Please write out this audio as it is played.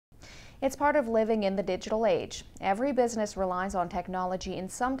It's part of living in the digital age. Every business relies on technology in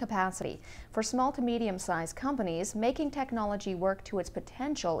some capacity. For small to medium-sized companies, making technology work to its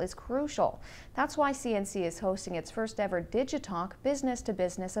potential is crucial. That's why CNC is hosting its first ever digitalk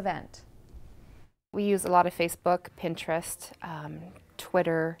business-to-business event. We use a lot of Facebook, Pinterest,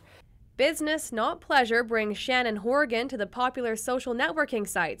 Twitter. Business, not pleasure, brings Shannon Horgan to the popular social networking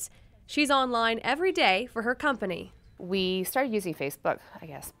sites. She's online every day for her company. We started using Facebook, I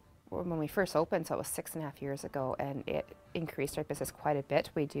guess, when we first opened, so it was 6.5 years ago, and it increased our business quite a bit.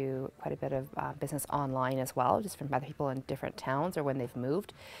 We do quite a bit of business online as well, just from other people in different towns or when they've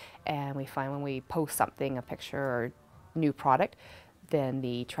moved. And we find when we post something, a picture or new product, then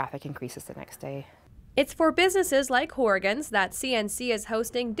the traffic increases the next day. It's for businesses like Horgan's that CNC is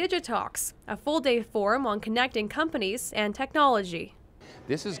hosting Digitalks, a full-day forum on connecting companies and technology.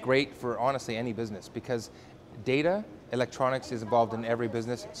 This is great for honestly any business because data, electronics is involved in every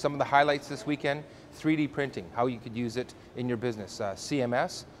business. Some of the highlights this weekend, 3D printing, how you could use it in your business.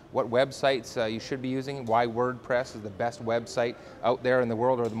 CMS, what websites you should be using, why WordPress is the best website out there in the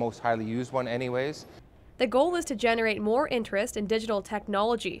world, or the most highly used one anyways. The goal is to generate more interest in digital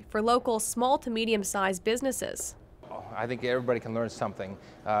technology for local small to medium-sized businesses. I think everybody can learn something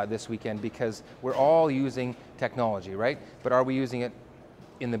this weekend because we're all using technology, right? But are we using it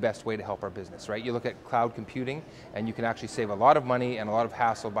in the best way to help our business, right? You look at cloud computing and you can actually save a lot of money and a lot of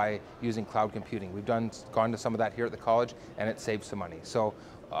hassle by using cloud computing. We've gone to some of that here at the college and it saves some money. So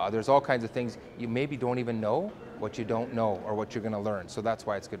there's all kinds of things you maybe don't even know what you don't know or what you're going to learn. So that's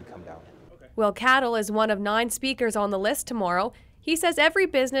why it's good to come down. Will Cattle is one of 9 speakers on the list tomorrow. He says every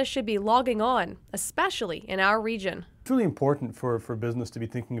business should be logging on, especially in our region. It's really important for business to be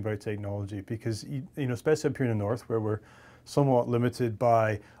thinking about technology because, especially up here in the north where we're somewhat limited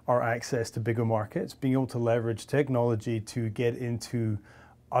by our access to bigger markets, being able to leverage technology to get into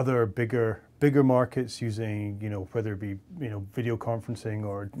other bigger markets using, whether it be, video conferencing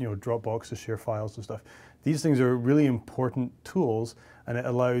or, Dropbox to share files and stuff. These things are really important tools, and it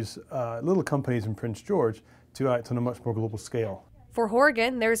allows little companies in Prince George to act on a much more global scale. For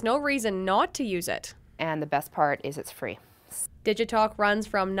Horgan, there's no reason not to use it. And the best part is it's free. Digitalk runs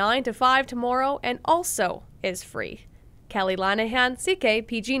from 9 to 5 tomorrow and also is free. Kelly Lanahan,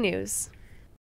 CKPG News.